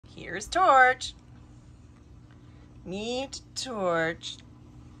Here's Torch. Meet Torch.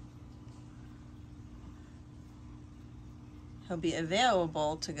 He'll be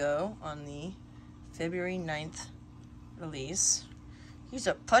available to go on the February 9th release. He's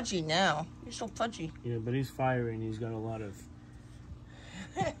a pudgy now. He's so pudgy. Yeah, but he's fiery and he's got a lot of...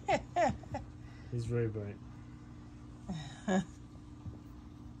 He's very bright.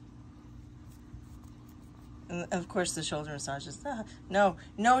 And of course the shoulder massages. No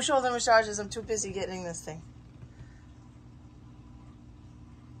shoulder massages. I'm too busy getting this thing.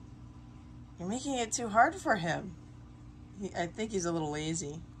 You're making it too hard for him. I think he's a little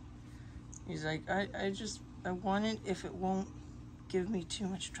lazy. He's like, I want it if it won't give me too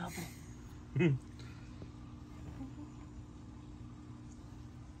much trouble.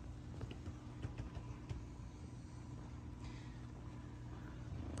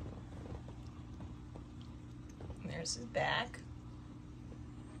 There's his back.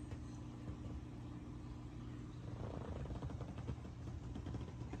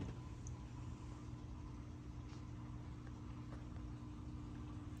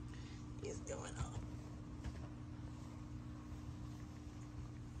 He's going up.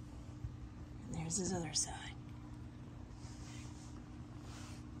 And there's his other side.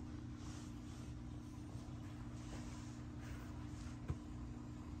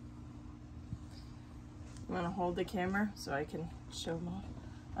 You want to hold the camera so I can show them off?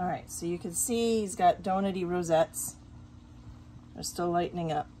 All right, so you can see he's got donut-y rosettes. They're still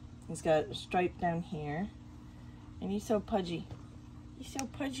lightening up. He's got a stripe down here. And he's so pudgy. He's so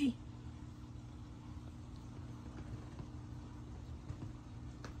pudgy.